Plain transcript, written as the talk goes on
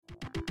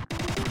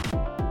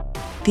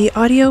The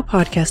audio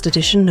podcast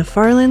edition of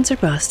Farlands or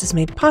Bust is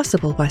made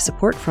possible by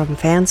support from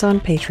fans on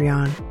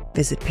Patreon.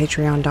 Visit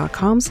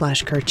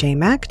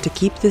patreon.com/KurtJMac to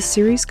keep this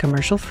series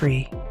commercial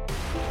free.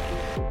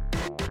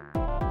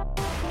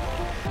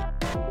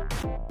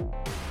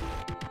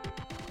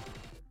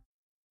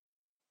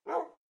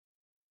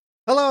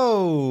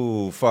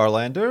 Hello,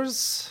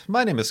 Farlanders.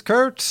 My name is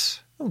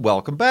Kurt, and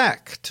welcome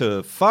back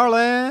to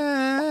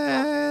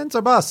Farlands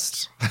or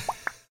Bust.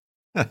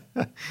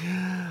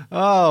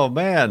 Oh,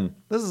 man.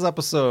 This is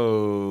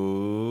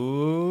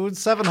episode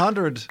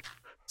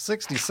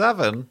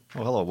 767.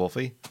 Oh, hello,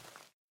 Wolfie.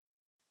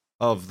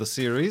 Of the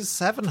series,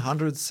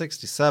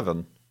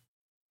 767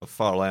 of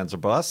Farlands or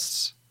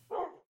Bust.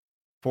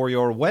 For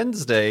your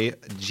Wednesday,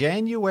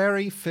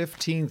 January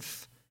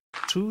 15th,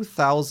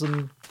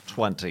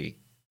 2020.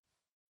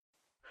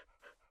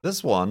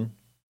 This one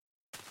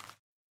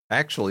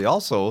actually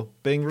also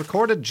being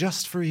recorded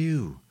just for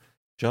you.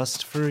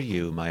 Just for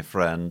you, my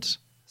friend.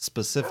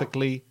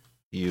 Specifically,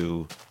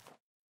 you.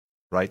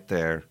 Right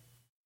there.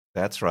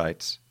 That's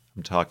right.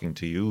 I'm talking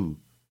to you.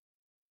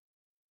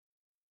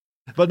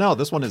 But no,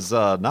 this one is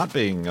not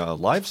being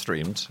live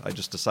streamed. I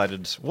just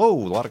decided... Whoa,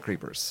 a lot of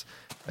creepers.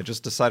 I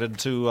just decided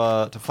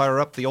to fire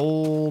up the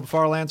old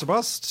Farlands or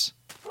Bust,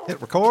 hit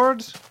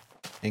record,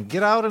 and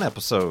get out an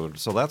episode.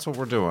 So that's what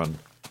we're doing.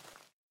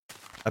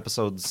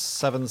 Episode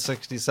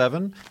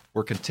 767.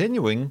 We're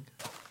continuing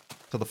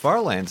to the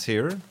Farlands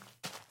here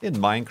in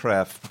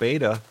Minecraft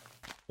Beta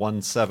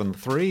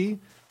 1.7.3,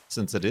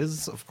 since it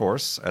is, of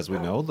course, as we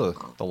know,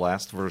 the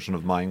last version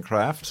of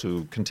Minecraft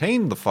to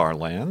contain the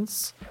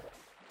Farlands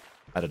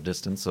at a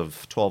distance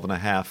of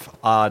 12.5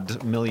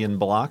 odd million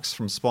blocks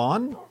from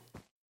spawn.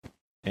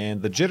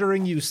 And the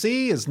jittering you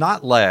see is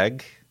not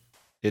lag.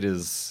 It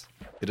is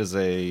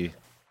a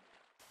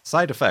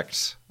side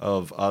effect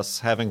of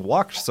us having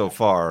walked so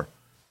far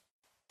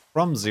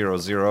from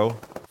 0-0.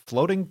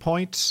 Floating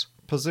point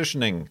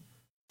positioning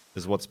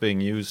is what's being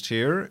used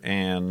here,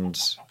 and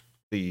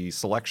the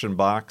selection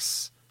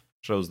box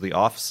shows the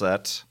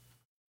offset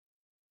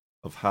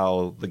of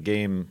how the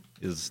game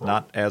is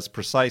not as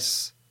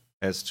precise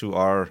as to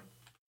our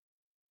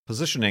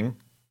positioning,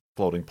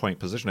 floating point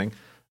positioning,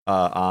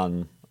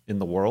 in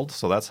the world.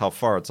 So that's how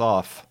far it's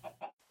off.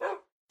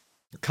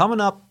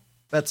 Coming up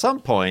at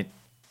some point,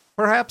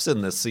 perhaps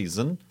in this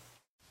season,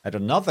 at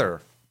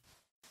another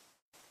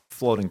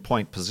floating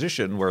point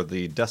position where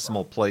the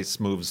decimal place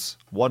moves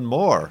one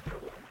more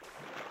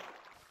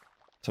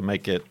to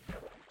make it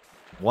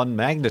one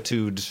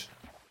magnitude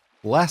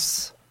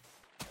less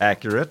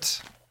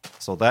accurate.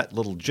 So that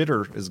little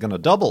jitter is going to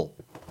double.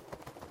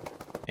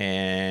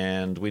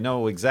 And we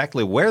know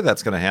exactly where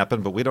that's going to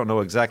happen, but we don't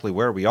know exactly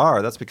where we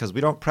are. That's because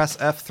we don't press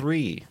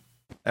F3.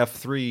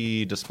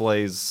 F3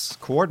 displays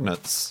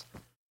coordinates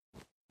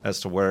as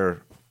to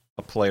where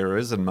a player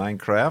is in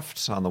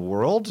Minecraft on the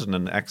world and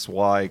an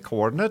XY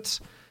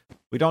coordinate.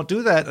 We don't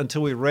do that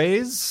until we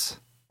raise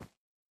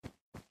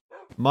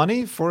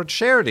money for a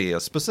charity, a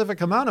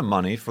specific amount of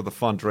money for the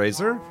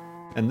fundraiser.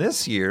 And this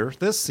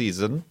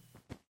season,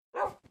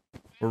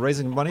 we're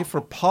raising money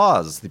for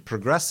PAWS, the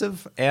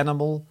Progressive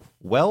Animal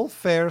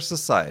Welfare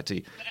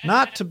Society.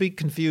 Not to be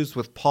confused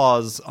with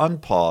Pause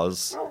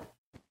Unpause,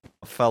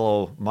 a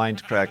fellow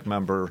Mindcrack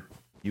member,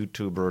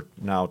 YouTuber,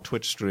 now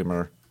Twitch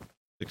streamer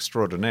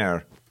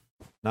extraordinaire.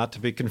 Not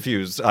to be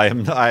confused.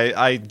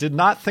 I did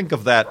not think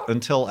of that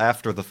until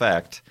after the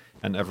fact,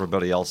 and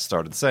everybody else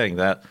started saying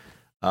that.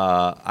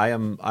 I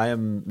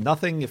am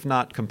nothing if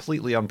not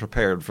completely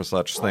unprepared for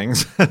such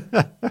things.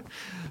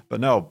 But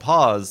no,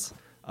 Pause,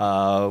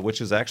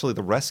 which is actually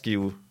the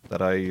rescue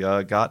that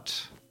I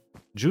got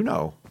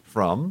Juno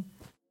from.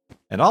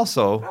 And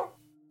also,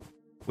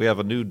 we have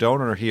a new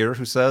donor here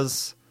who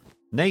says,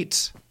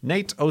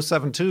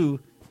 Nate072,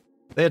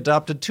 they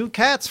adopted 2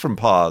 cats from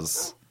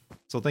Pause.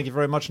 So thank you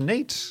very much,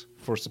 Nate,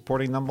 for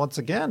supporting them once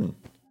again.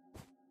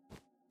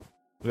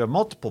 We have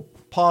multiple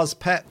Pause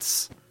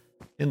pets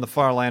in the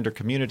Farlander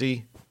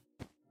community,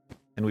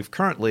 and we've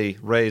currently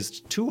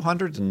raised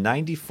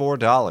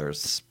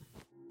 $294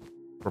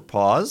 for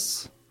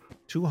Pause.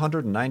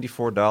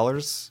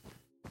 $294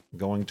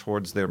 going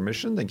towards their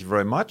mission. Thank you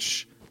very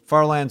much.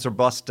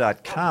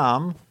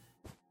 Farlandsorbust.com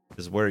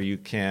is where you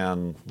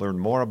can learn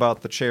more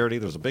about the charity.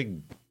 There's a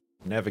big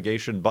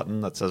navigation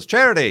button that says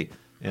charity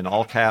in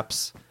all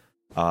caps,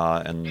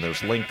 and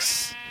there's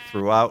links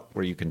throughout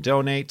where you can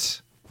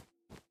donate.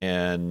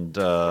 And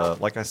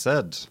like I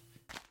said,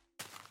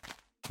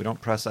 we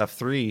don't press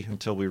F3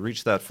 until we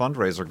reach that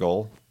fundraiser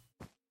goal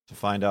to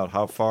find out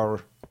how far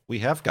we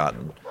have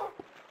gotten.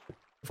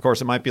 Of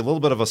course, it might be a little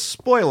bit of a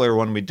spoiler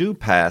when we do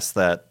pass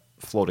that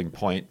floating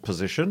point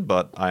position,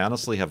 but I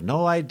honestly have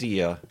no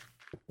idea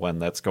when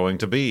that's going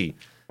to be.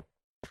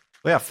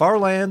 But yeah,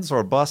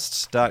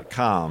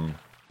 farlandsorbust.com.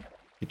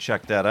 You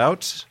check that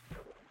out.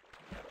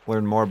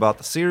 Learn more about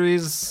the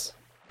series.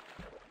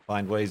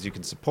 Find ways you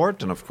can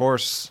support. And of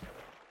course,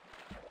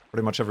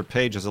 pretty much every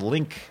page has a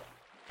link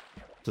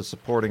to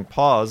supporting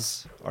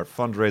PAWS, our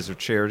fundraiser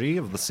charity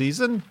of the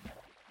season.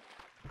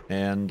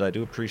 And I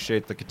do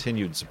appreciate the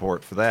continued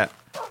support for that.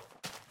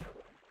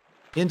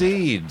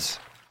 Indeed.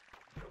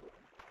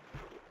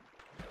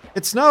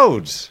 It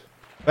snowed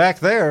back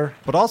there,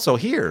 but also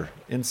here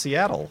in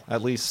Seattle,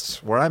 at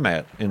least where I'm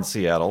at in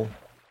Seattle.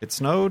 It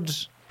snowed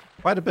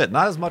quite a bit.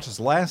 Not as much as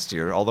last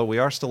year, although we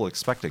are still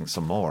expecting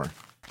some more.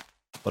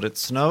 But it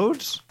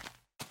snowed,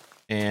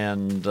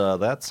 and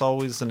that's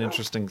always an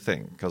interesting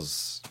thing,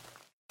 because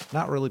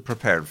not really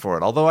prepared for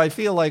it. Although I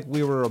feel like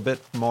we were a bit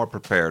more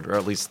prepared, or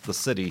at least the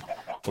city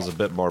was a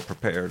bit more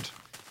prepared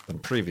than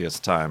previous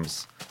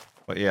times.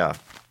 But yeah,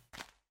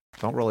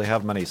 don't really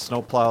have many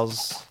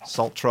snowplows,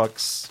 salt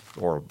trucks,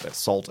 or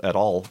salt at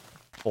all,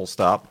 full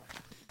stop.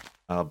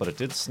 But it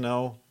did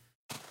snow.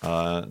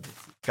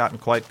 Gotten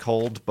quite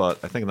cold, but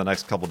I think in the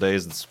next couple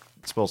days it's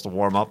supposed to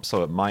warm up,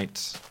 so it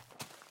might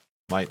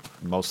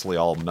mostly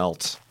all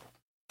melt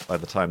by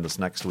the time this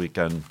next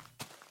weekend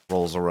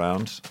rolls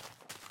around.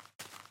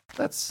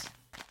 That's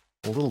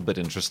a little bit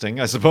interesting,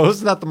 I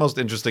suppose. Not the most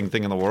interesting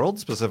thing in the world,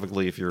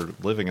 specifically if you're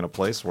living in a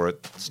place where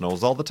it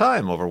snows all the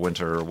time over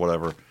winter or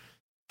whatever.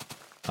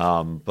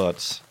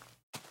 But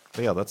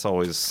yeah, that's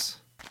always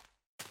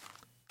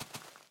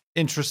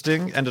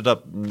interesting. Ended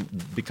up,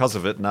 because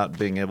of it, not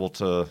being able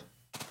to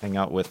hang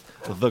out with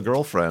the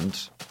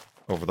girlfriend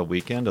over the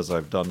weekend, as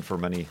I've done for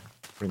pretty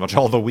much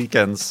all the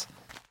weekends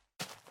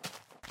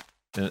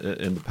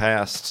in the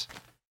past.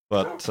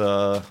 But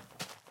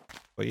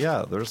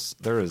yeah,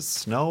 there is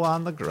snow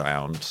on the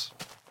ground.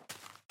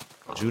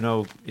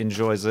 Juno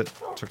enjoys it.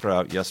 Took her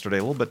out yesterday.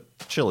 A little bit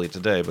chilly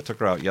today, but took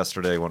her out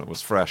yesterday when it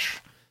was fresh.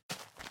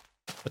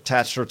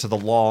 Attached her to the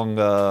long.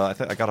 I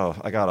think I got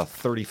a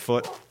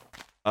 30-foot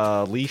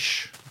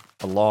leash,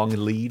 a long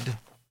lead,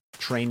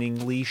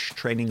 training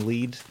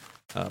lead.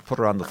 Put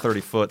her on the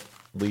 30-foot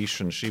leash,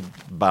 and she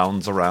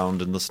bounds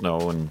around in the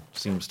snow and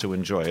seems to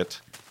enjoy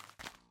it.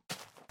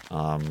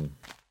 So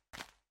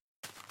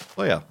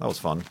yeah, that was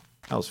fun.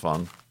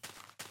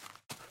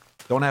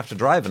 Don't have to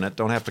drive in it,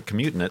 don't have to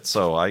commute in it,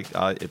 so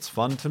it's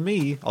fun to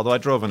me. Although I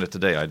drove in it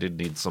today, I did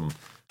need some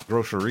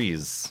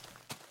groceries.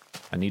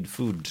 I need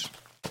food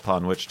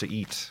upon which to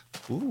eat.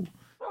 Ooh.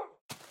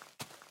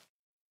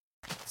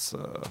 Let's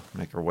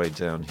make our way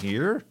down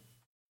here.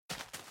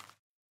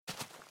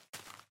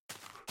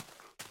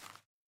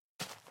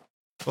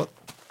 Well,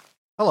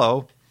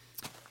 hello.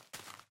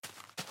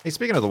 Hey,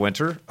 speaking of the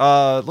winter,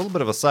 a little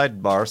bit of a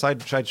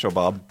sideshow,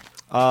 Bob.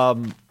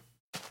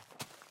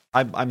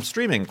 I'm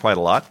streaming quite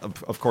a lot.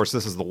 Of course,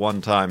 this is the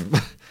one time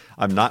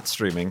I'm not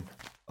streaming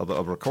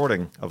a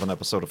recording of an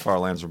episode of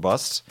Farlands or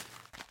Bust.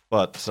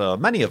 But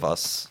many of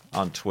us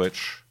on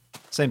Twitch,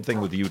 same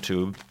thing with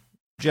YouTube.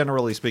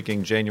 Generally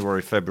speaking,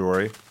 January,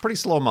 February, pretty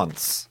slow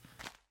months.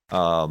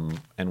 And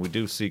we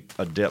do see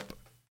a dip,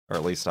 or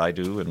at least I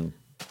do, and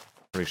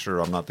pretty sure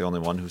I'm not the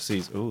only one who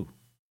sees... Ooh,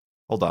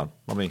 hold on,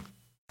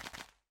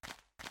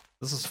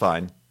 This is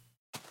fine.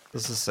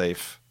 This is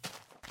safe.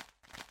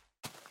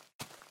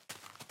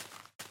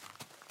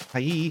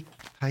 Hi.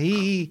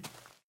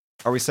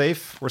 Are we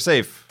safe? We're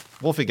safe.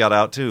 Wolfie got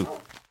out too.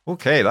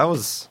 Okay, that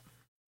was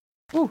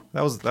a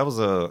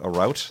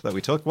route that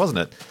we took, wasn't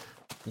it?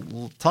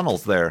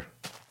 Tunnels there.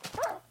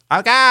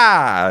 Oh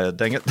god,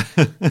 dang it.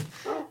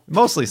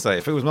 Mostly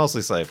safe. It was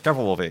mostly safe.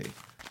 Careful, Wolfie.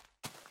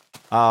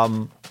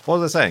 What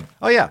was I saying?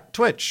 Oh yeah,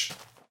 Twitch.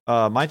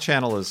 My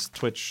channel is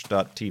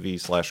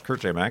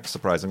twitch.tv/KurtJMax,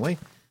 surprisingly.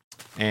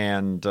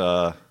 And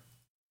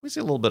we see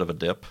a little bit of a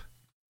dip.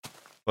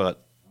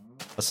 But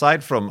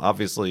aside from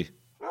obviously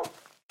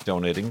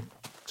donating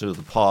to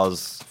the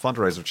Pause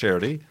fundraiser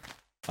charity,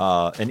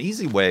 an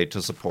easy way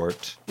to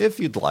support, if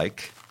you'd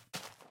like.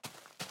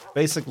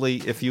 Basically,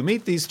 if you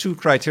meet these two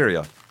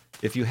criteria,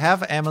 if you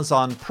have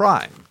Amazon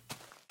Prime,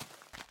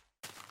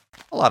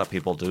 a lot of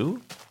people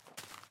do,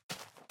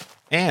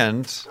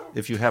 and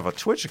if you have a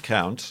Twitch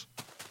account,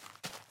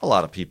 a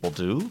lot of people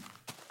do.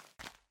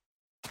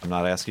 I'm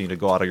not asking you to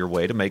go out of your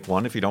way to make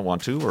one if you don't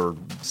want to, or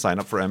sign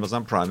up for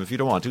Amazon Prime if you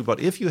don't want to,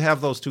 but if you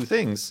have those two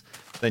things,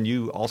 then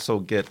you also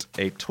get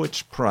a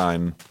Twitch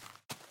Prime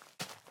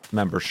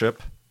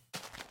membership,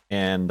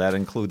 and that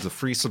includes a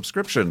free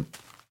subscription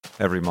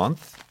every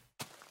month.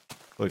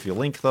 So if you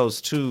link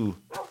those two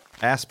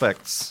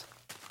aspects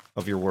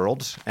of your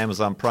world,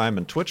 Amazon Prime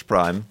and Twitch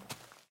Prime,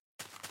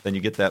 then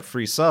you get that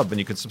free sub, and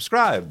you can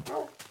subscribe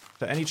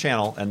to any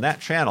channel, and that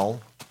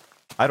channel,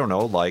 I don't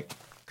know, like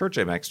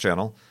KurtJMax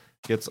channel,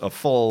 gets a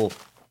full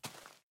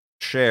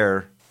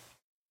share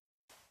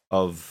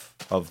of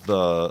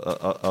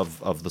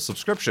the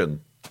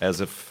subscription,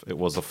 as if it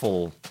was a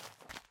full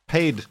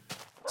paid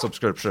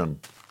subscription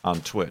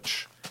on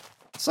Twitch.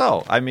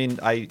 So, I mean,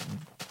 I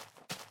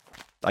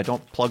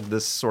don't plug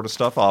this sort of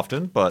stuff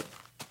often, but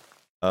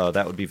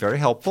that would be very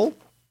helpful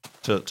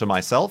to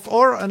myself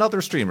or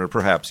another streamer,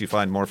 perhaps you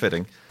find more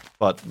fitting,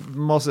 but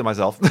mostly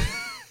myself.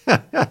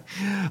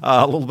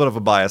 A little bit of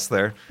a bias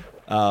there.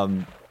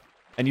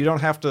 And you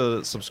don't have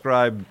to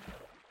subscribe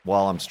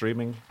while I'm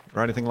streaming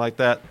or anything like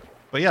that.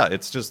 But yeah,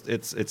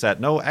 it's at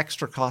no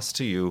extra cost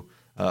to you,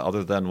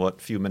 other than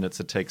what few minutes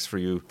it takes for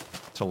you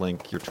to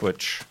link your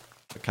Twitch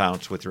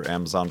account with your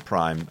Amazon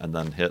Prime and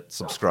then hit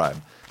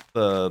subscribe.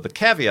 The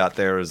caveat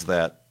there is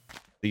that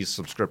these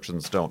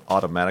subscriptions don't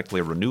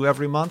automatically renew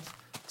every month.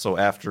 So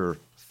after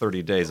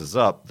 30 days is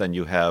up, then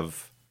you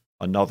have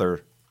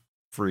another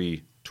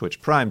free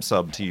Twitch Prime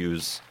sub to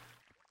use,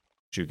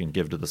 which you can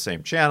give to the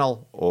same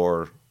channel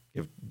or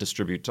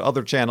distribute to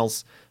other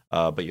channels.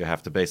 But you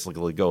have to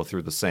basically go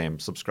through the same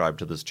subscribe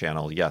to this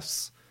channel,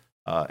 yes,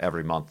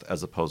 every month,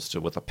 as opposed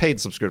to with a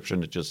paid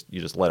subscription, you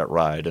just let it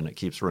ride and it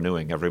keeps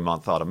renewing every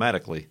month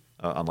automatically,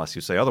 unless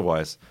you say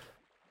otherwise.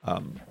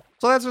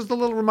 So that's just a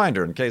little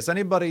reminder in case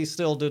anybody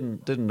still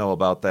didn't know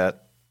about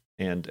that,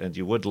 and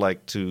you would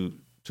like to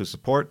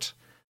support.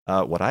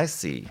 What I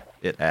see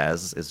it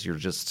as is you're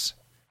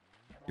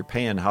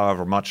paying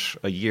however much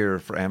a year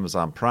for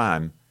Amazon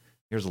Prime.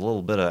 Here's a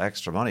little bit of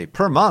extra money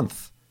per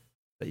month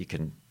that you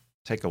can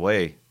take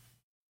away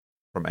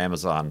from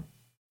Amazon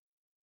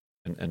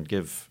and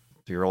give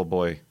to your old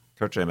boy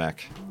Kurt J.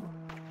 Mac.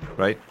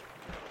 Right?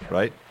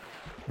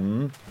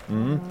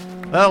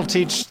 That'll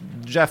teach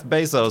Jeff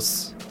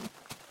Bezos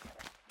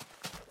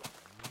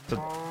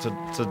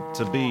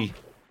to be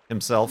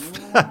himself.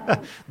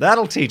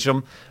 That'll teach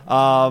him.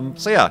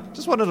 So yeah,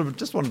 just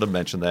wanted to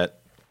mention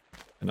that.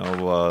 You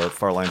know,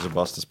 Far Lands or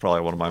Bust is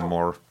probably one of my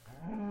more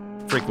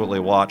frequently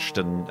watched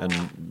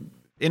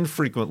and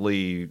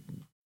frequently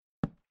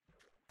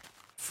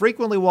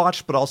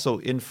watched, but also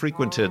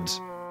infrequented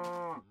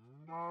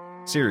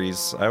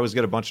series. I always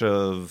get a bunch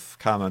of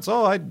comments.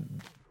 Oh, I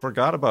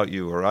forgot about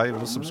you, or I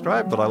was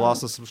subscribed, but I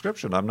lost the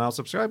subscription. I'm now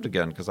subscribed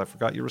again because I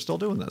forgot you were still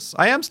doing this.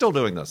 I am still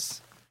doing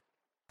this.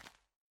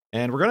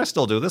 And we're going to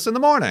still do this in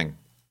the morning.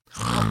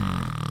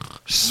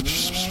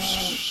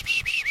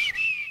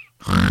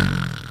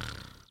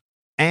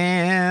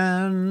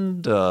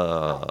 And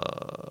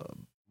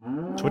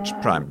Twitch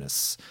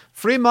Primeness.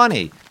 Free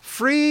money,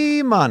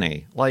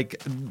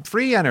 like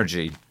free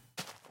energy,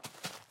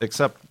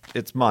 except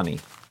it's money.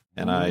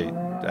 And I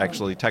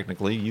actually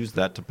technically use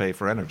that to pay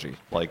for energy,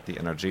 like the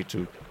energy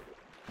to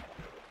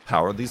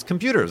power these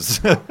computers.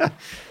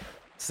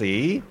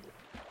 See?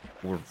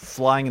 We're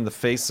flying in the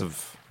face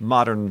of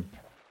modern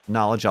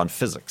knowledge on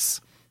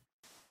physics.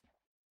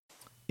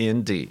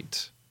 Indeed.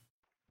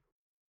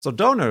 So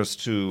donors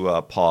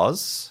to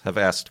Pause have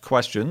asked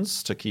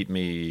questions to keep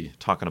me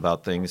talking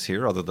about things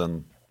here other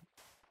than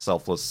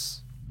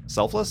selfless?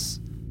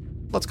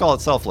 Let's call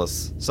it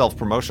selfless.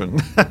 Self-promotion.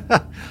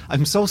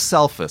 I'm so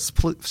selfish.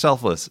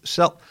 Selfless.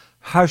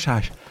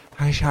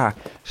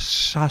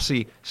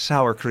 Sassy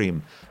sour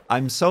cream.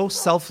 I'm so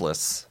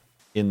selfless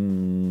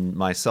in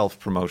my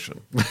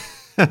self-promotion.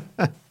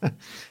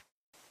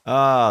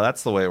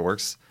 That's the way it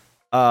works.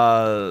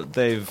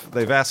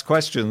 They've asked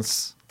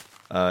questions,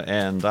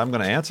 and I'm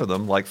going to answer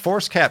them. Like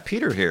Force Cat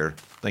Peter here.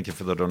 Thank you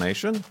for the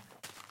donation.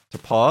 To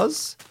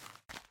Pause.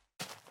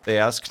 They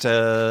asked,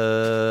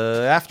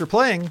 after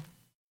playing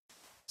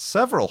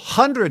several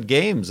hundred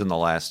games in the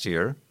last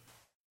year,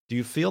 do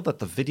you feel that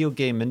the video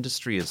game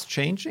industry is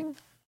changing?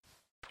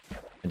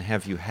 And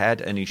have you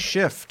had any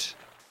shift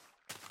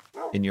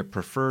in your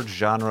preferred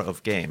genre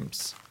of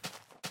games?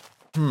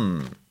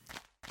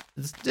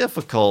 It's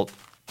difficult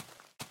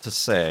to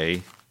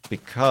say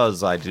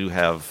because I do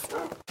have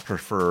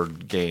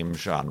preferred game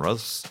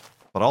genres,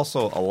 but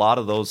also a lot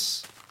of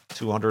those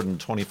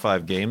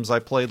 225 games I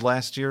played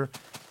last year,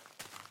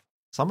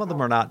 some of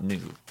them are not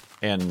new.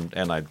 And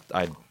I'd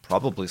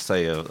probably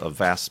say a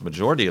vast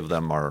majority of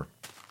them are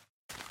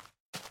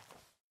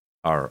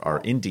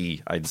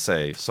indie, I'd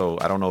say. So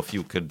I don't know if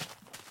you could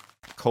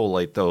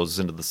collate those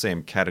into the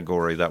same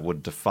category that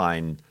would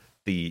define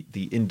the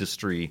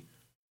industry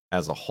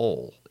as a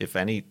whole. If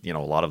any, a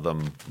lot of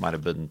them might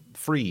have been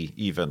free,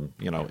 even,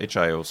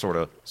 itch.io sort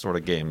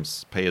of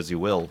games, pay as you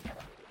will.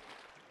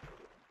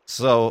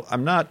 So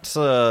I'm not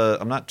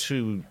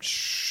too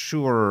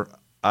sure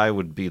I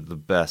would be the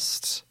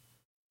best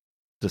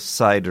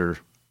decider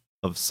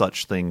of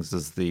such things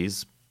as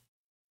these.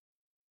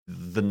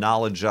 The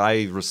knowledge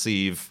I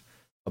receive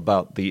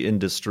about the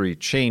industry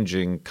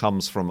changing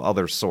comes from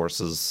other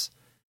sources,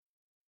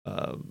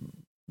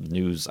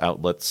 news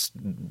outlets,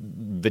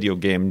 video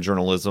game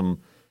journalism,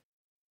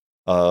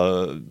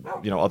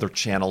 other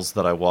channels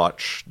that I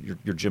watch,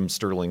 your Jim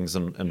Sterlings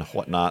and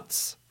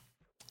whatnots.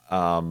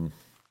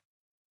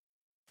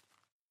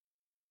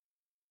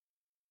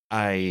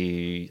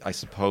 I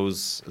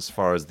suppose as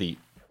far as the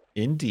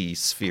indie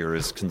sphere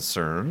is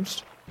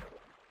concerned,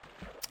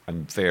 I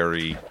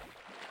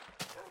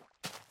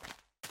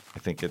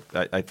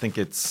think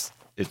it's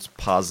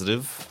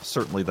positive,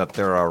 certainly, that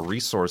there are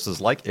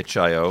resources like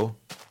itch.io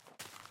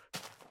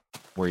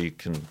where you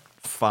can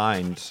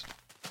find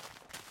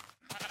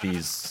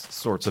these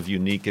sorts of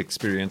unique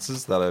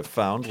experiences that I've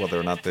found, whether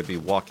or not they be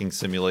walking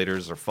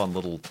simulators or fun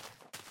little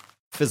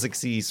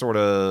physicsy sort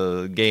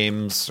of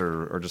games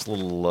or just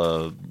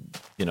little,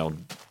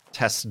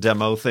 test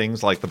demo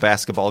things like the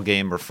basketball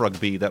game or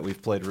Frugby that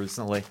we've played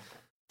recently.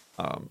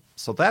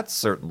 So that's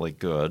certainly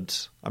good.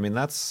 I mean,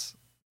 that's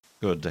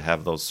good to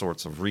have those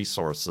sorts of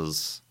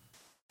resources.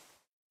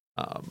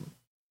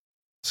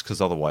 Because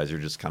otherwise you're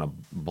just kind of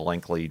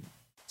blankly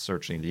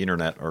searching the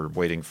internet or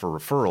waiting for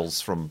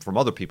referrals from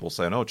other people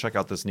saying, oh, check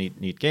out this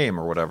neat game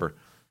or whatever.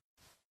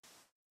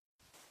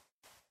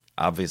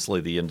 Obviously,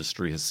 the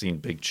industry has seen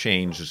big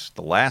change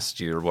the last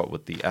year, what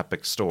with the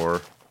Epic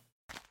Store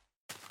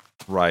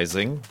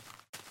rising,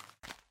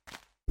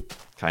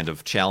 kind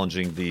of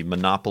challenging the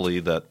monopoly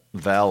that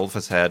Valve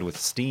has had with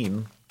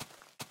Steam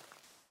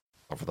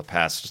over the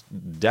past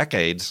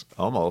decades,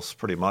 almost,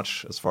 pretty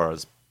much, as far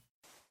as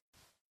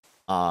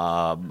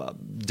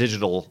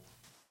digital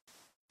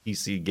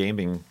PC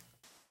gaming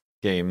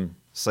game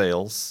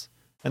sales.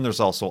 And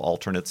there's also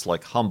alternates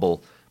like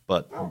Humble,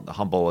 but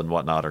Humble and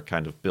whatnot are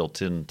kind of built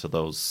into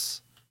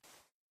those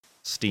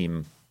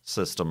Steam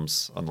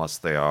systems, unless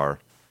they are,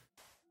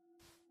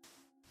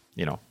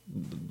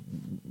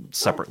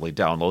 separately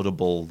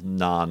downloadable,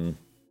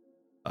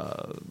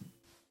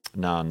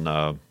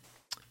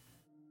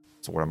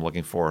 what's the word I'm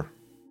looking for?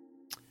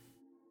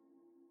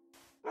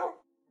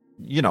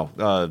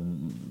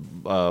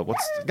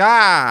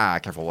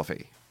 Careful,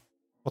 Wolfie.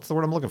 What's the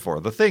word I'm looking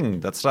for? The thing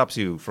that stops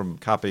you from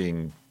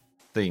copying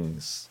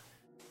things.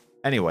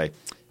 Anyway,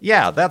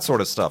 yeah, that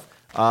sort of stuff.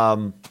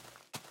 So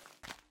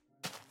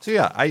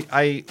yeah,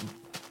 I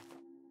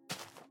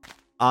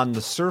on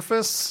the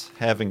surface,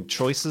 having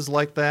choices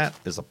like that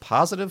is a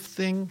positive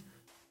thing,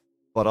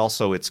 but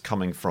also it's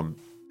coming from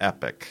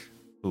Epic,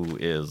 who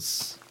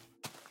is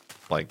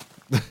like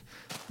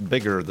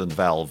bigger than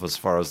Valve as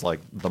far as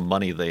like the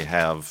money they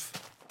have,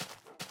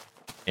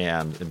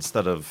 and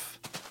instead of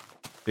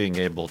being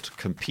able to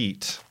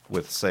compete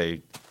with,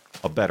 say,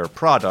 a better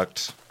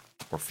product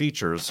or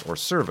features or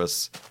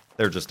service,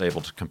 they're just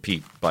able to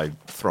compete by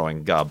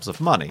throwing gobs of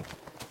money,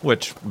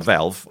 which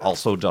Valve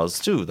also does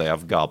too. They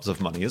have gobs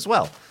of money as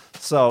well.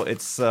 So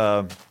it's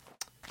I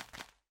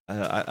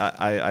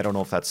don't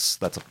know if that's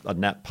a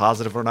net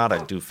positive or not.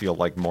 I do feel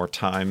like more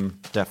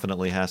time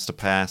definitely has to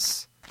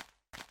pass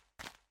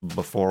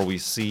before we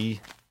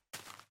see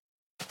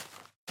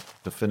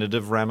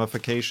definitive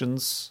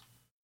ramifications,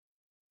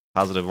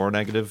 positive or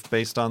negative,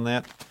 based on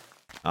that.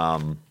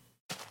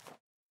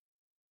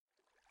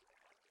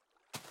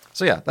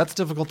 So yeah, that's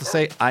difficult to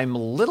say. I'm a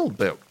little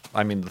bit,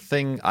 the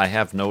thing I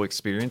have no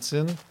experience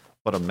in,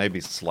 but I'm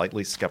maybe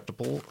slightly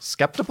skeptical.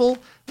 Skeptical?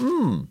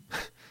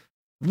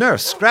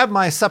 Nurse, grab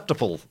my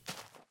septiple.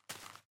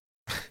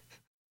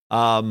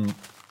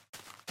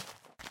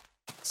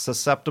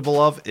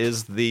 Susceptible of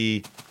is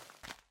the,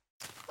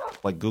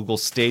 like, Google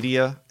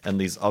Stadia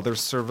and these other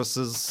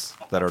services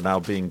that are now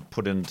being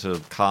put into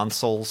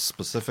consoles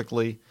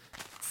specifically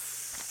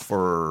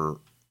for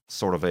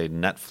sort of a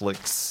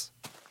Netflix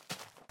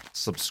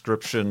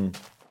subscription,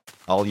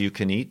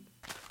 all-you-can-eat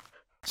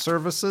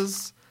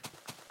services,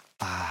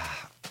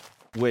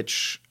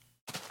 which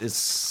is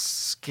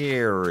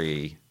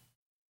scary,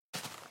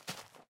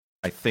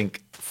 I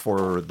think,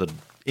 for the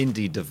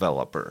indie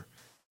developer.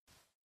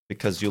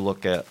 Because you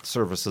look at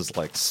services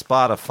like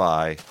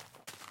Spotify,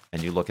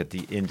 and you look at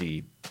the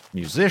indie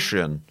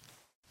musician,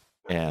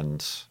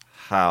 and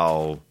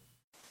how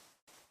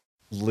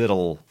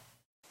little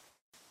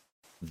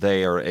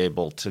they are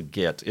able to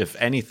get, if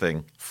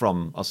anything,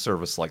 from a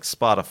service like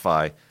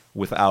Spotify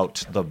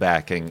without the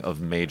backing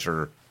of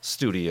major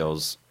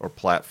studios or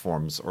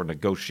platforms or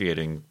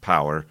negotiating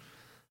power.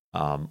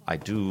 I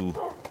do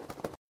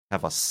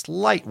have a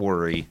slight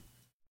worry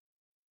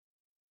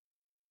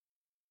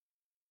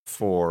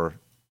for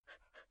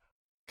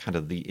kind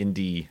of the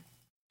indie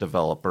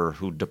developer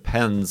who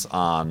depends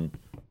on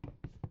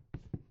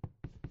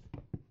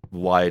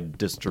wide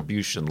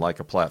distribution, like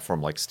a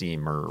platform like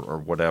Steam or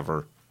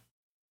whatever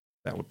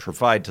that would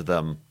provide to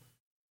them.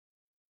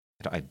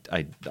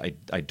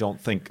 I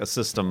don't think a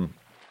system,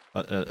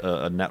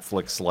 a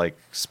Netflix-like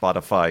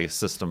Spotify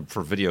system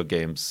for video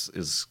games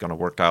is going to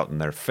work out in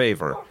their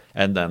favor.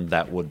 And then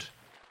that would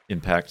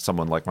impact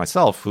someone like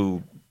myself,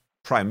 who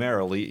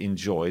primarily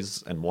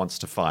enjoys and wants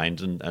to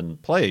find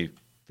and play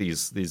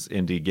these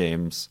indie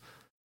games.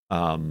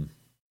 So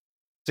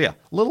yeah,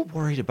 a little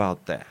worried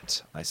about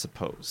that, I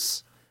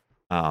suppose.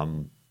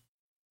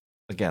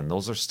 Again,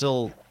 those are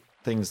still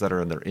things that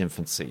are in their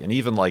infancy. And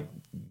even like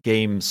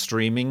game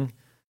streaming,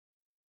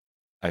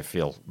 I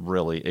feel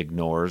really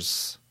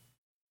ignores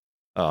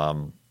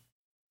the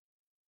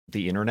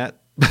internet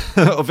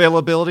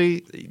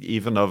availability,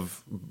 even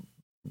of,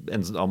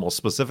 and almost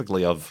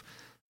specifically of,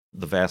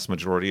 the vast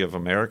majority of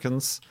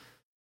Americans.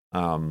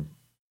 It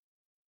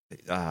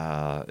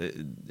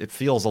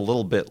feels a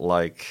little bit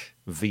like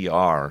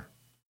VR,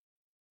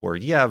 where,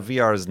 yeah,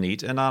 VR is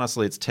neat, and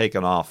honestly it's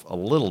taken off a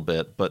little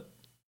bit, but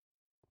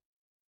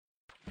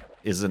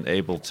isn't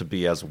able to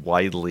be as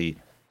widely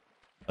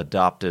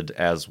adopted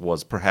as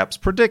was perhaps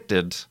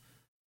predicted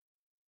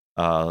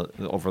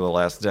over the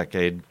last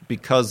decade,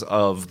 because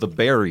of the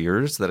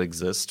barriers that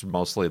exist,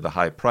 mostly the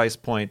high price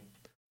point,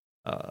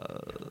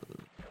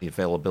 the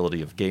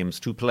availability of games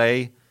to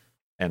play,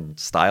 and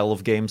style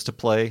of games to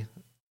play,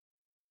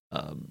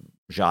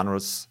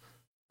 genres,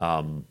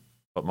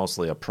 but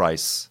mostly a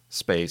price,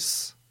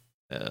 space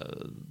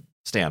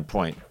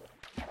standpoint.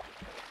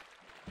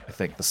 I I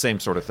think the same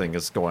sort of thing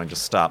is going to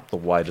stop the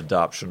wide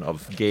adoption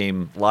of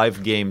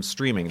live game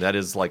streaming. That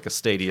is like a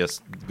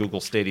Google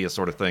Stadia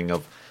sort of thing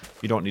of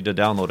you don't need to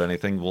download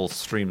anything. We'll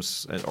stream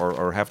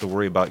or have to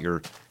worry about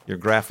your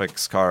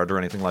graphics card or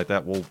anything like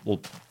that. We'll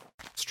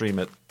stream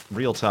it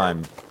real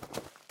time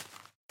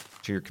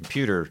to your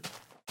computer.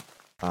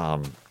 I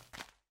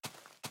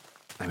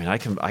mean, I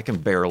can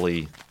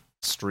barely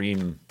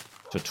stream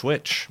to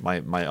Twitch.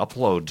 My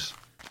upload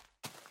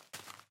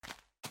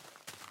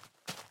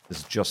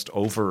is just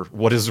over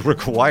what is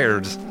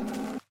required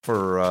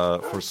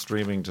for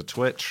streaming to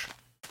Twitch,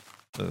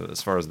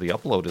 as far as the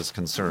upload is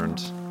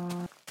concerned.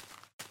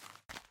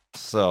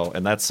 So,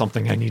 and that's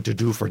something I need to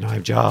do for my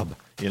job,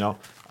 you know.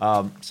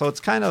 So it's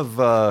kind of,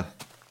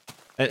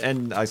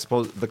 and I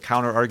suppose the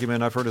counter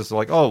argument I've heard is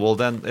like, oh, well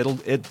then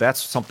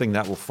that's something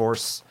that will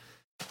force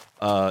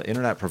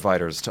internet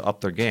providers to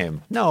up their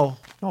game. No,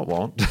 it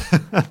won't.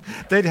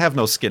 They'd have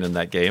no skin in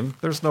that game.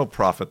 There's no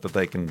profit that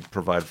they can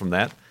provide from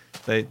that.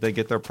 They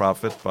get their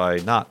profit by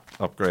not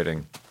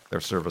upgrading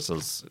their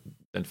services.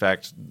 In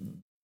fact,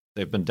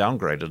 they've been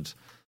downgraded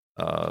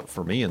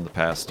for me in the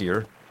past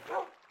year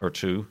or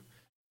two.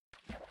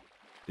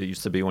 It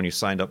used to be when you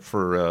signed up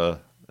for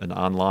an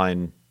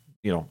online,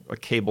 a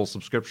cable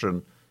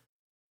subscription,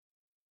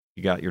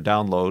 you got your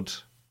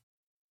download,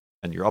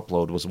 and your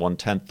upload was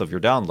 1/10 of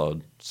your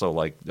download. So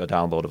like a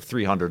download of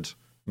 300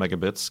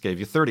 megabits gave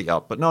you 30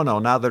 up. But no,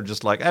 now they're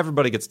just like,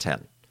 everybody gets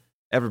 10.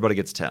 Everybody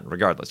gets 10,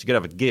 regardless. You could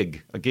have a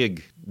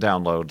gig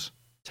download,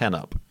 10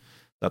 up.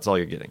 That's all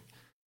you're getting.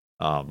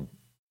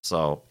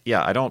 So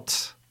yeah,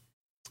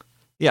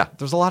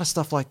 there's a lot of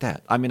stuff like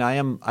that. I mean,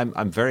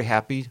 I'm very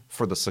happy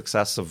for the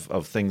success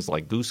of things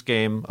like Goose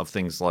Game, of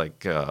things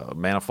like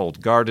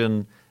Manifold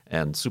Garden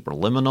and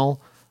Superliminal.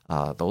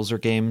 Those are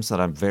games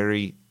that I'm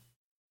very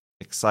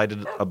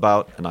excited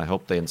about, and I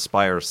hope they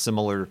inspire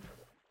similar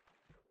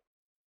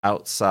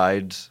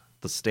outside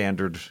the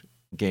standard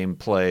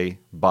gameplay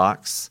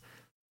box.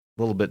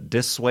 A little bit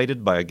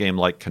dissuaded by a game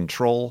like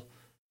Control,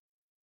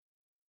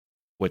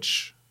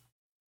 which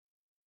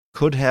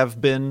could have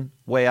been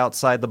way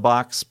outside the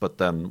box, but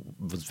then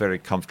was very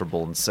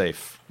comfortable and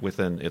safe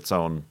within its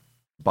own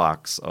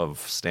box of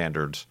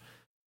standard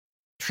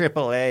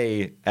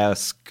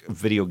AAA-esque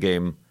video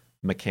game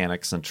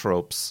mechanics and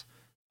tropes.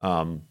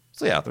 So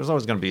yeah, there's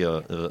always going to be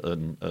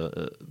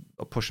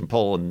a push and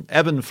pull and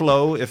ebb and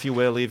flow, if you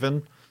will,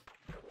 even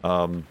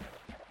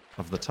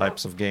of the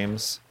types of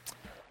games.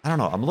 I don't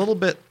know. I'm a little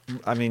bit.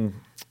 I mean,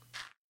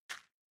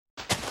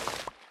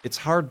 it's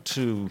hard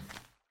to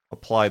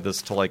apply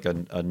this to like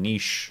a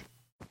niche,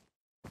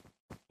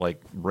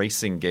 like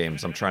racing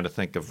games. I'm trying to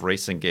think of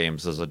racing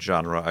games as a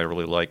genre I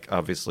really like,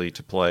 obviously,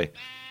 to play.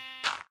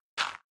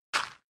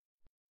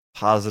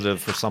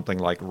 Positive for something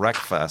like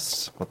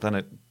Wreckfest, but then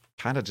it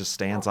kind of just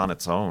stands on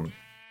its own.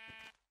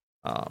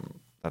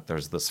 That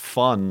there's this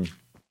fun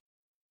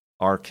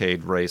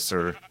arcade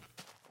racer,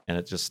 and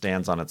it just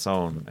stands on its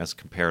own as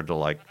compared to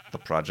like the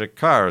Project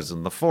Cars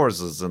and the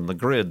Forzas and the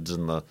Grids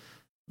and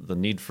the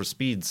Need for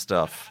Speed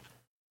stuff.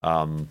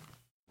 But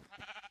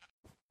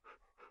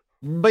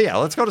yeah,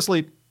 let's go to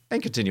sleep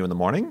and continue in the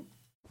morning.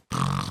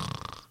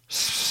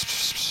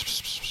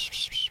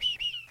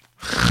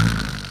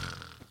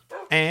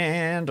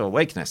 And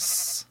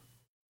awakeness.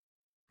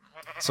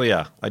 So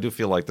yeah, I do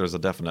feel like there's a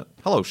definite,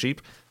 hello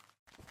sheep,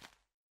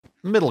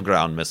 middle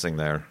ground missing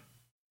there.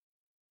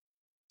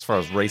 As far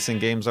as racing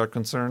games are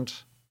concerned,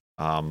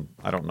 I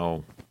don't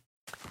know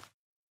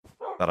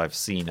that I've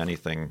seen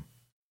anything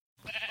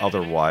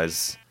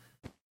otherwise.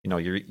 You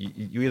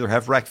either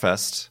have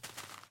Wreckfest,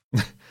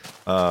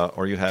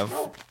 or you have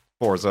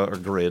Forza or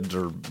Grid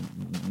or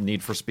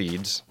Need for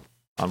Speed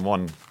on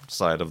one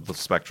side of the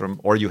spectrum,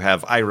 or you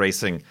have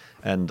iRacing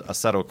and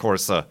Assetto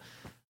Corsa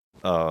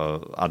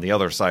on the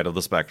other side of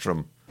the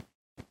spectrum.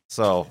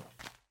 So,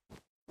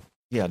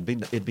 yeah,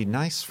 it'd be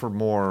nice for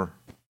more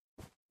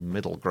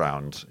middle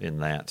ground in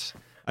that.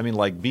 I mean,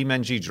 like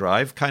BeamNG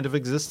Drive kind of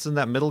exists in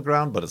that middle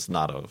ground, but it's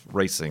not a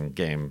racing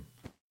game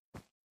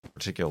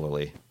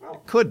particularly.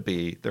 It could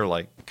be. They're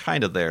like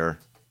kind of there,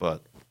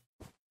 but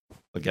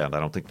again,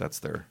 I don't think that's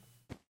their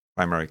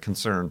primary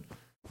concern.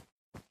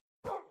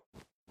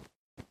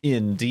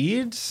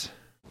 Indeed.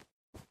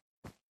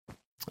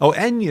 Oh,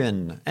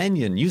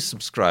 Enyon, you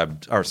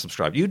subscribed.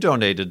 You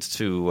donated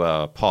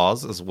to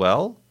Pause as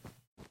well,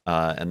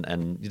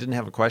 and you didn't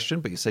have a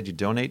question, but you said you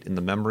donate in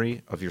the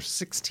memory of your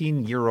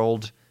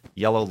 16-year-old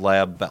yellow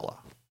lab, Bella.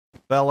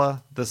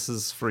 Bella, this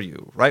is for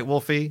you, right,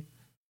 Wolfie?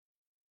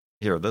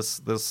 Here,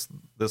 this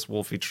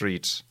Wolfie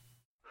treat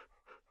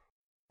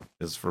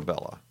is for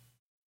Bella.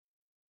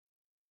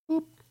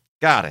 Boop.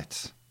 Got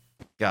it.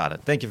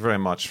 Thank you very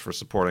much for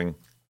supporting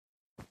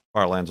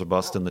Farlands Are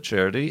Bust in the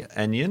charity,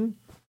 Enyon.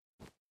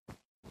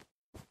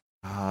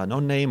 No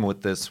name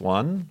with this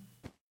one.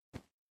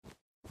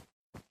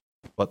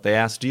 But they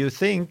asked,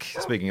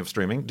 speaking of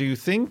streaming, do you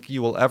think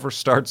you will ever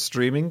start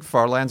streaming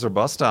Farlands Are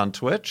Bust on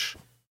Twitch?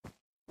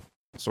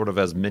 sort of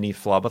as mini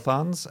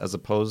flobathons as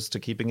opposed to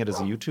keeping it as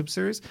a YouTube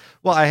series.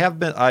 Well, I have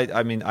been.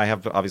 I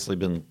have obviously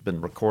been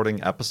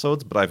recording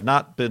episodes, but I've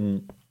not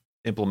been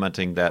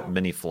implementing that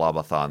mini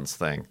flobathons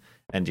thing.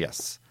 And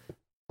yes,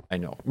 I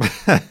know.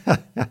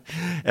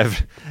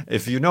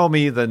 if you know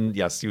me, then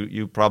yes,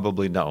 you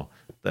probably know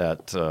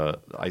that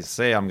I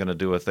say I'm going to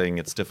do a thing.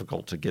 It's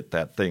difficult to get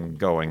that thing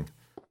going.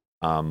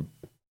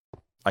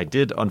 I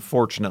did,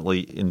 unfortunately,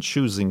 in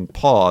choosing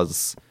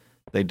pause,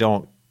 they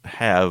don't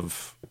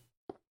have,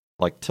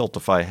 like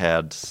Tiltify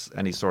had,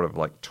 any sort of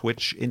like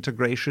Twitch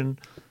integration.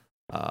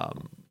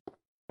 I'll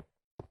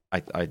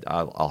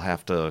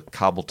have to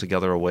cobble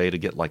together a way to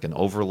get like an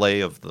overlay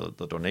of the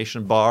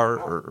donation bar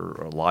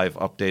or a live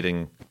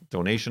updating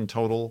donation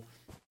total.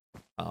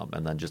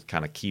 And then just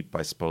kind of keep,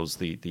 I suppose,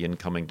 the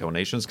incoming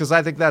donations. Because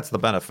I think that's the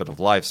benefit of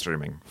live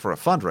streaming for a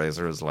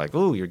fundraiser is like,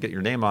 ooh, you get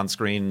your name on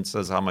screen,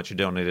 says how much you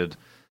donated,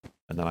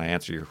 and then I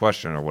answer your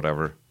question or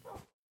whatever.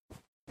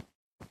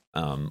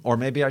 Or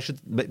maybe I should,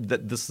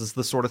 this is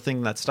the sort of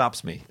thing that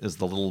stops me, is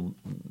the little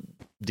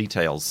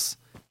details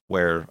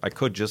where I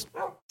could just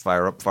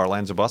fire up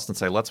Farlands or Bust and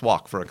say, let's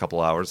walk for a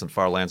couple hours and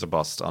Farlands or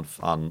Bust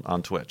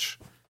on Twitch.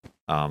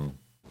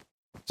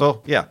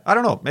 So yeah, I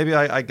don't know. Maybe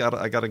I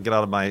gotta get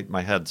out of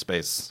my head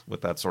space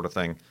with that sort of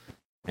thing,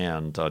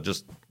 and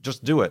just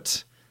do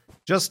it.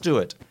 Just do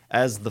it.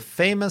 As the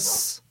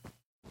famous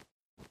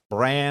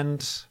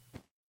brand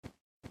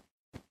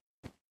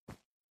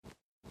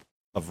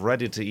of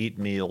ready-to-eat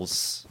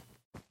meals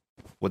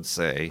would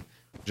say,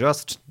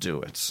 just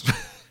do it.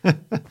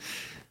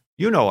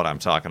 You know what I'm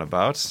talking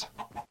about.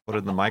 Put it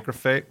in the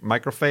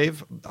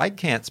microfave. I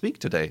can't speak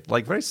today.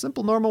 Like very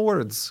simple, normal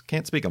words.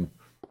 Can't speak them.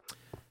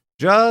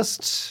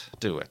 Just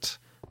do it.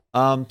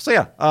 So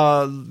yeah,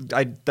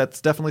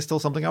 that's definitely still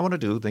something I want to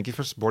do. Thank you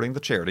for supporting the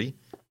charity.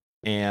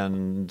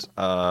 And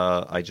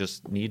I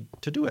just need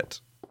to do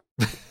it.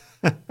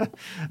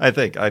 I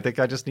think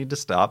I just need to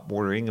stop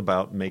worrying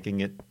about making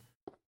it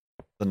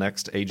the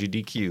next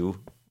AGDQ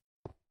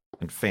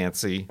and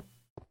fancy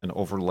and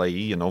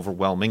overlay and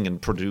overwhelming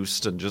and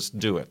produced, and just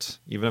do it,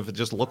 even if it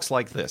just looks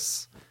like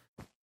this.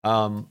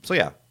 So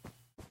yeah,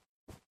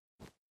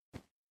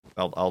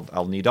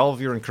 I'll need all of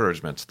your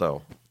encouragement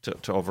though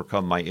to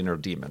overcome my inner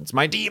demons.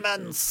 My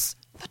demons,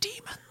 the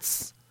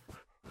demons.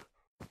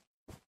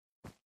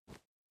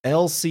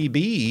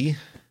 LCB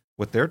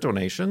with their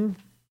donation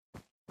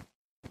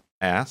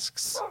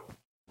asks.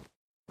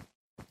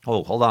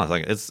 Oh, hold on a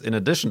second. It's in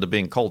addition to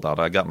being cold out,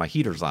 I got my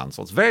heaters on,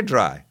 so it's very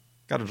dry.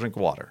 Got to drink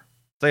water.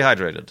 Stay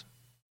hydrated.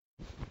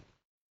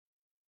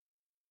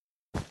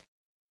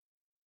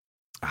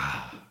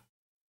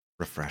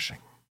 Refreshing.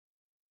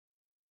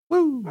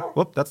 Woo!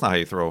 Whoop, that's not how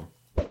you throw.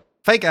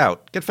 Fake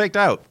out. Get faked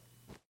out.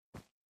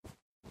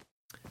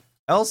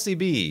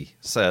 LCB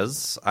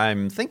says,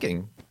 I'm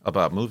thinking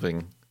about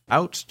moving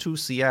out to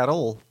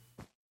Seattle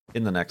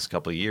in the next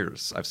couple of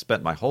years. I've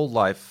spent my whole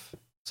life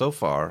so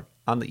far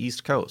on the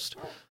East Coast.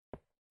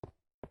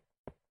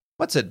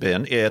 What's it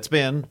been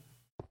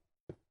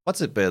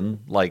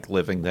like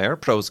living there?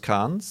 Pros,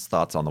 cons,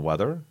 thoughts on the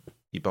weather?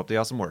 Keep up the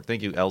awesome work.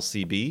 Thank you,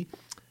 LCB.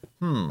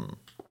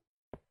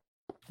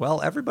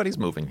 Well, everybody's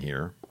moving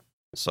here,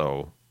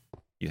 so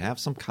you have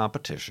some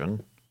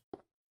competition.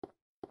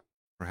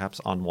 Perhaps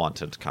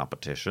unwanted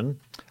competition.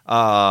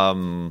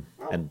 And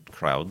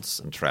crowds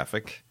and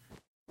traffic.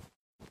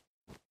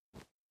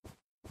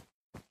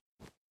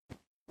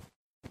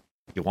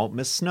 You won't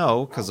miss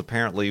snow, because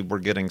apparently we're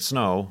getting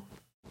snow.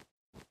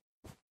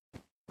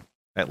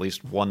 At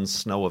least one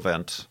snow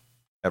event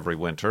every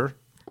winter,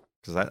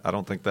 because I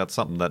don't think that's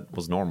something that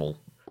was normal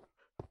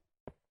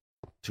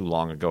too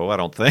long ago, I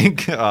don't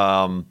think.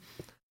 I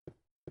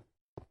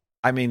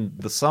mean,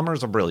 the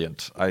summers are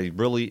brilliant. I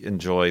really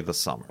enjoy the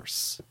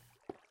summers.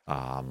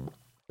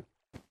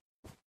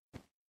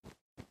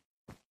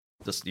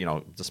 Just,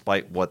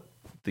 despite what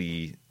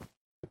the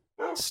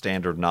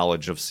standard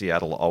knowledge of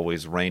Seattle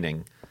always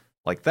raining,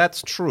 like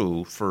that's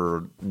true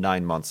for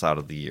 9 months out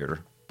of the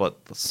year,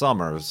 but the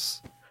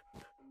summers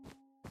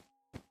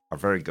are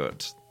very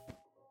good.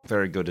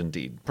 Very good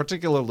indeed.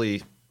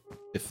 Particularly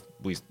if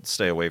we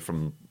stay away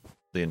from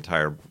the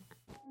entire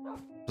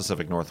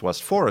Pacific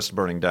Northwest forest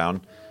burning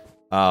down.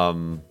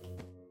 The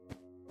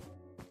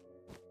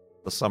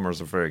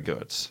summers are very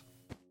good.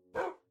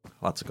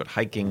 Lots of good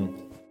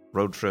hiking,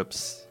 road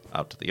trips,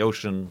 out to the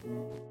ocean,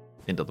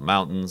 into the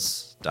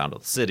mountains, down to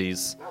the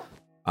cities.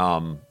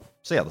 So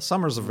yeah, the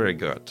summers are very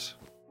good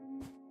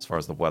as far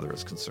as the weather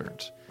is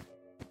concerned.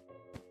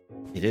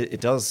 It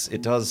does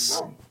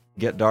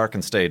get dark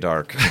and stay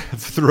dark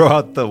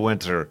throughout the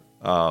winter.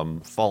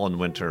 Fall and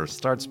winter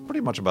starts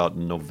pretty much about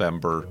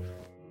November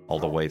all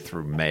the way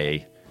through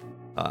May.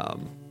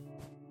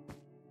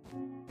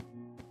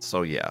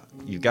 So yeah,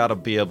 you gotta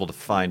be able to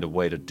find a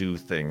way to do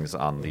things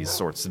on these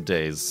sorts of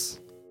days.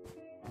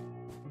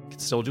 You can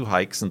still do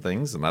hikes and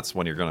things, and that's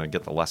when you're gonna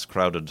get the less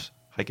crowded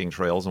hiking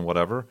trails and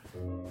whatever.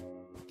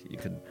 You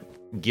could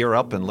gear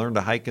up and learn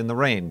to hike in the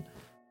rain.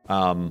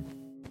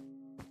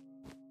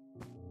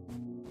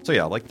 So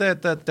yeah, like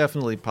that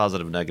definitely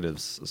positive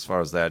negatives as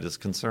far as that is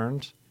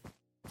concerned.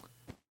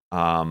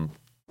 The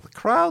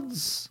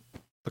crowds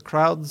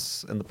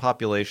and the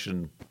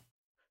population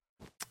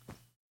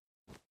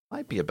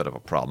might be a bit of a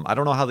problem. I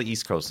don't know how the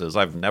East Coast is.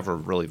 I've never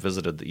really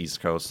visited the East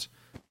Coast,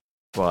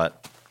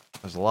 but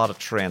there's a lot of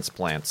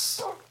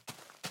transplants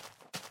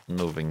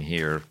moving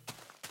here,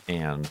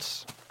 and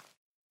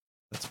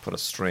that's put a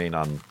strain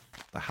on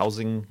the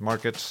housing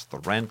market, the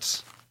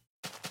rent,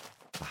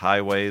 the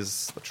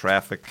highways, the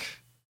traffic,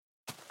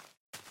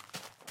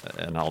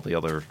 and all the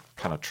other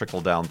kind of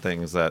trickle-down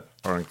things that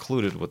are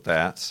included with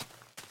that.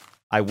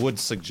 I would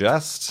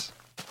suggest,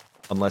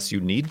 unless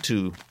you need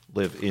to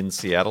live in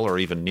Seattle or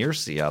even near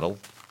Seattle,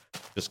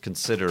 just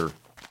consider,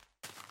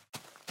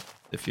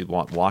 if you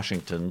want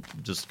Washington,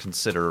 just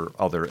consider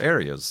other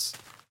areas.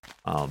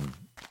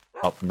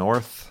 Up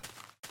north,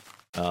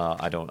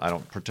 I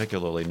don't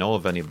particularly know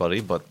of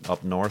anybody, but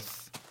up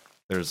north,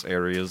 there's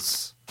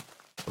areas,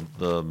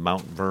 the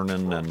Mount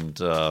Vernon and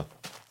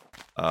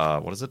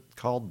what is it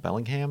called?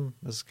 Bellingham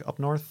is up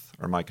north,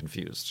 or am I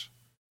confused?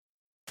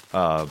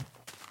 You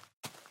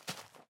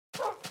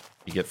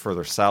get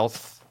further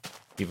south,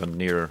 even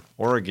near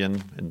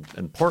Oregon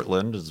and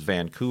Portland is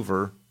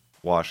Vancouver,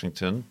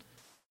 Washington,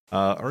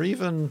 or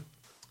even,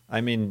 I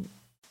mean,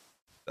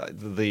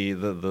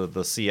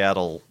 the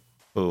Seattle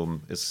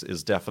boom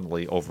is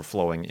definitely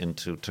overflowing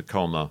into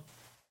Tacoma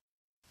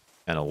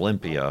and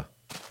Olympia.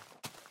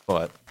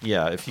 But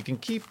yeah, if you can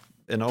keep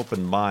an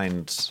open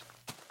mind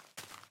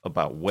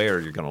about where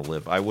you're going to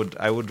live, I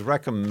would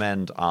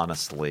recommend,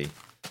 honestly,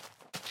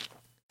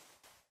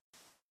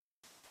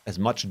 as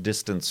much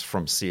distance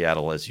from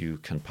Seattle as you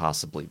can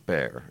possibly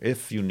bear,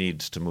 if you need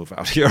to move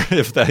out here,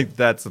 if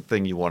that's the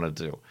thing you want to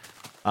do.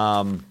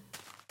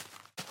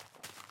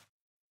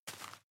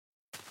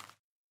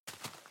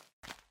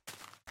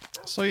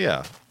 So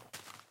yeah,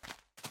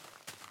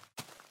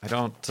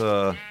 I'm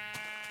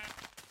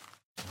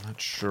not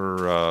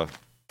sure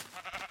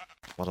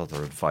what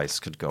other advice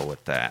could go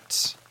with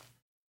that.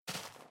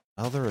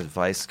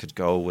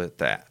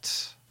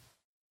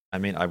 I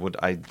mean,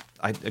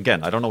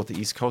 again, I don't know what the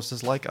East Coast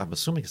is like. I'm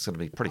assuming it's going to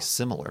be pretty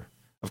similar.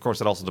 Of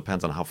course, it also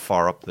depends on how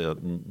far up the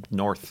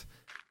north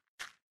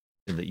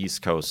in the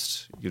East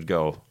Coast you'd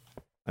go.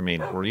 I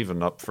mean, we're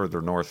even up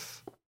further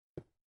north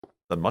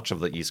than much of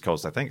the East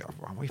Coast, I think.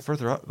 Are we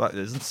further up?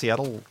 Isn't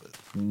Seattle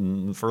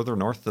further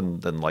north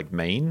than like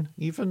Maine,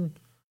 even?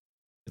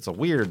 It's a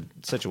weird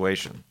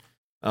situation.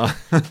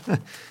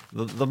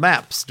 The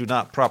maps do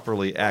not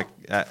properly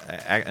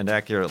and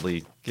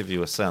accurately give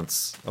you a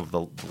sense of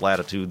the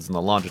latitudes and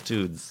the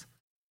longitudes.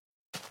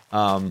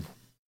 Yeah,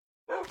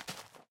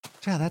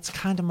 that's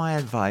kind of my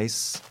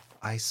advice,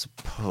 I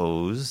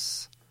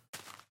suppose.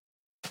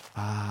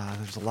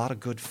 There's a lot of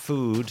good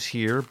food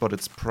here, but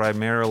it's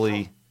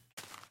primarily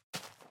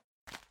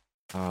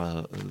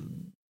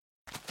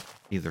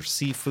either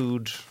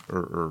seafood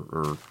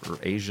or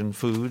Asian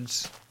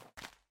foods.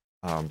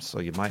 So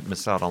you might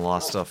miss out on a lot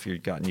of stuff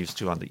you've gotten used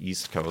to on the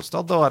East Coast.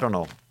 Although, I don't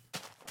know. I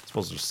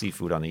suppose there's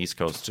seafood on the East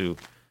Coast, too.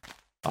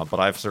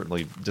 But I've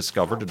certainly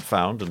discovered and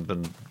found and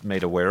been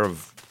made aware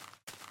of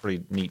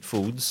pretty neat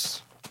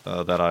foods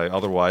that I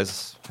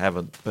otherwise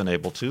haven't been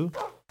able to.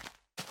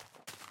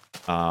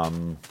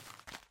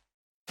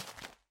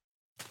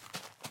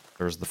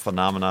 There's the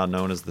phenomenon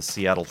known as the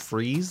Seattle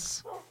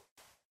Freeze,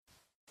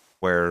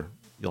 where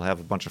you'll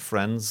have a bunch of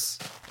friends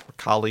or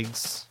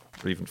colleagues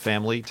or even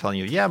family telling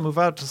you, yeah, move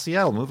out to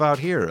Seattle, move out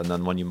here. And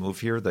then when you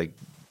move here, they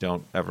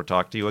don't ever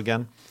talk to you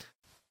again.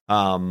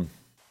 So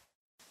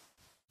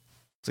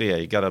yeah,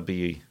 you got to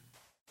be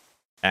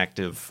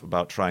active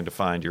about trying to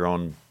find your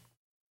own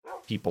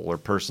people or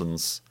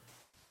persons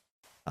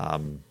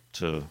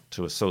to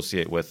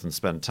associate with and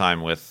spend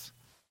time with.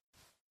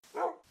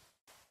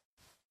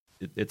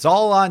 It's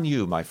all on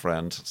you, my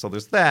friend. So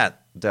there's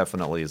that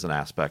definitely is an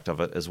aspect of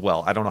it as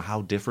well. I don't know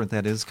how different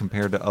that is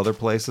compared to other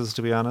places,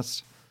 to be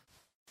honest.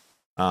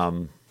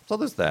 So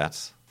there's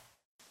that.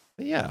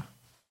 But yeah,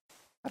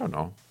 I don't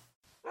know.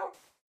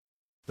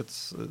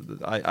 It's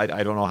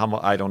I don't know how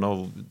much. I don't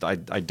know. I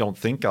don't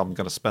think I'm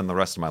going to spend the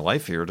rest of my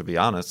life here, to be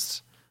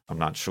honest. I'm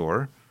not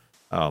sure.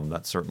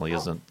 That certainly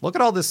isn't. Look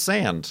at all this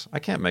sand. I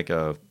can't make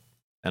a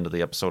end of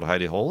the episode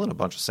hidey hole in a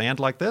bunch of sand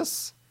like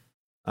this.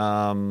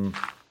 I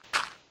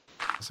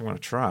guess I'm going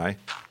to try.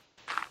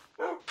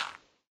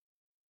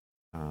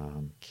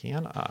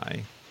 Can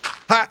I?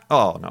 Ha!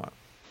 Oh no.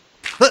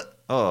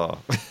 Oh,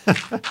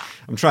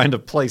 I'm trying to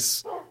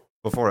place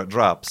before it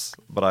drops,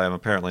 but I am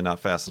apparently not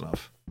fast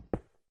enough.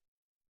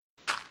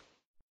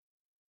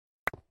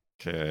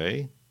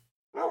 Okay.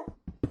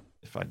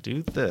 If I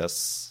do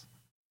this,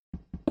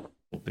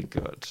 we'll be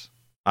good.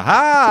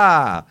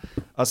 Aha!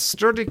 A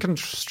sturdy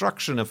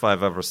construction if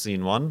I've ever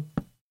seen one.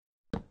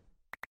 But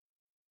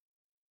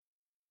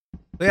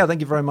yeah,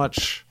 thank you very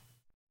much.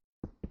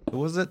 Who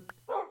was it?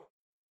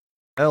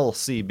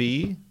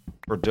 LCB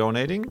for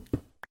donating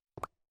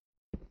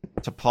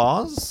to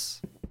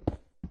Pause.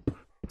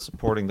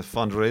 Supporting the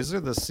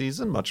fundraiser this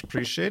season. Much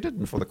appreciated.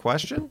 And for the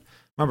question,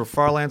 remember,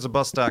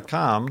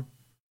 farlandsorbust.com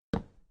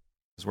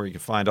is where you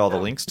can find all the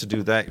links to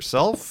do that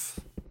yourself.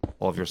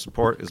 All of your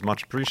support is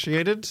much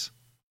appreciated.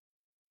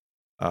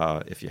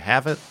 If you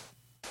have it,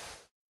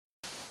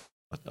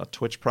 a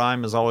Twitch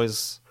Prime is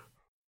always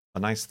a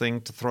nice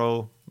thing to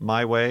throw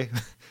my way.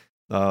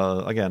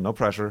 Again, no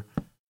pressure.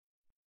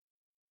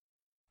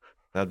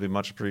 That'd be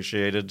much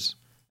appreciated.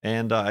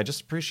 And I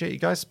just appreciate you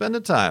guys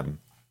spending time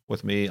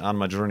with me on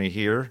my journey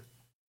here.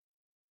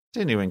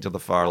 Continuing to the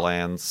far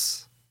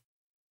lands.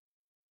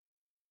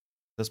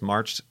 This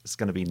March is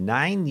going to be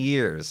 9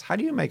 years. How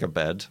do you make a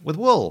bed with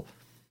wool?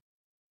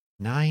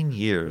 9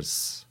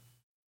 years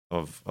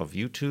of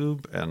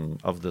YouTube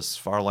and of this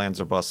Far Lands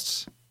or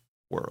Bust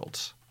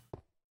world.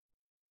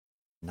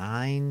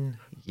 9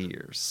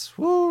 years.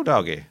 Woo,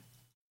 doggy.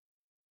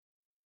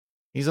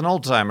 He's an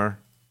old timer.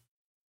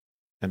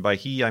 And by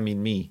he, I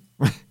mean me.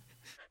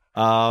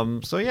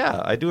 So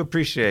yeah, I do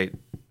appreciate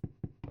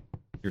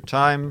your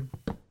time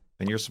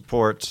and your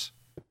support.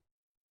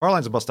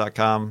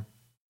 FarlandsOrBust.com.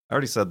 I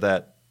already said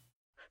that.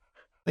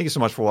 Thank you so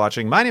much for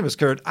watching. My name is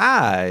Kurt.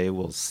 I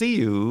will see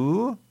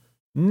you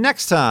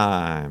next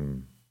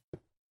time.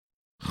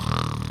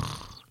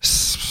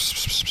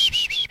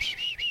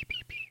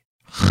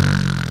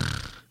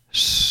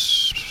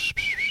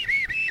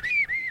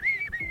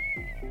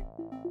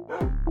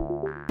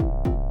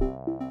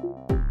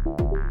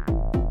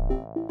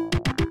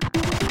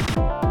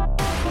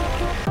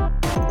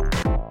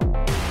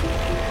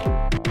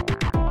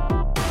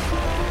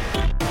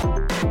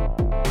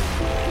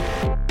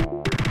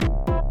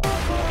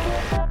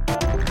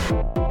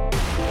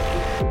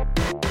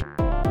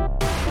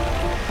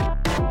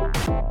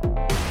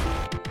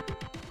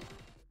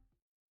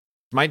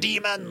 My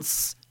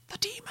demons! The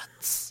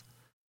demons!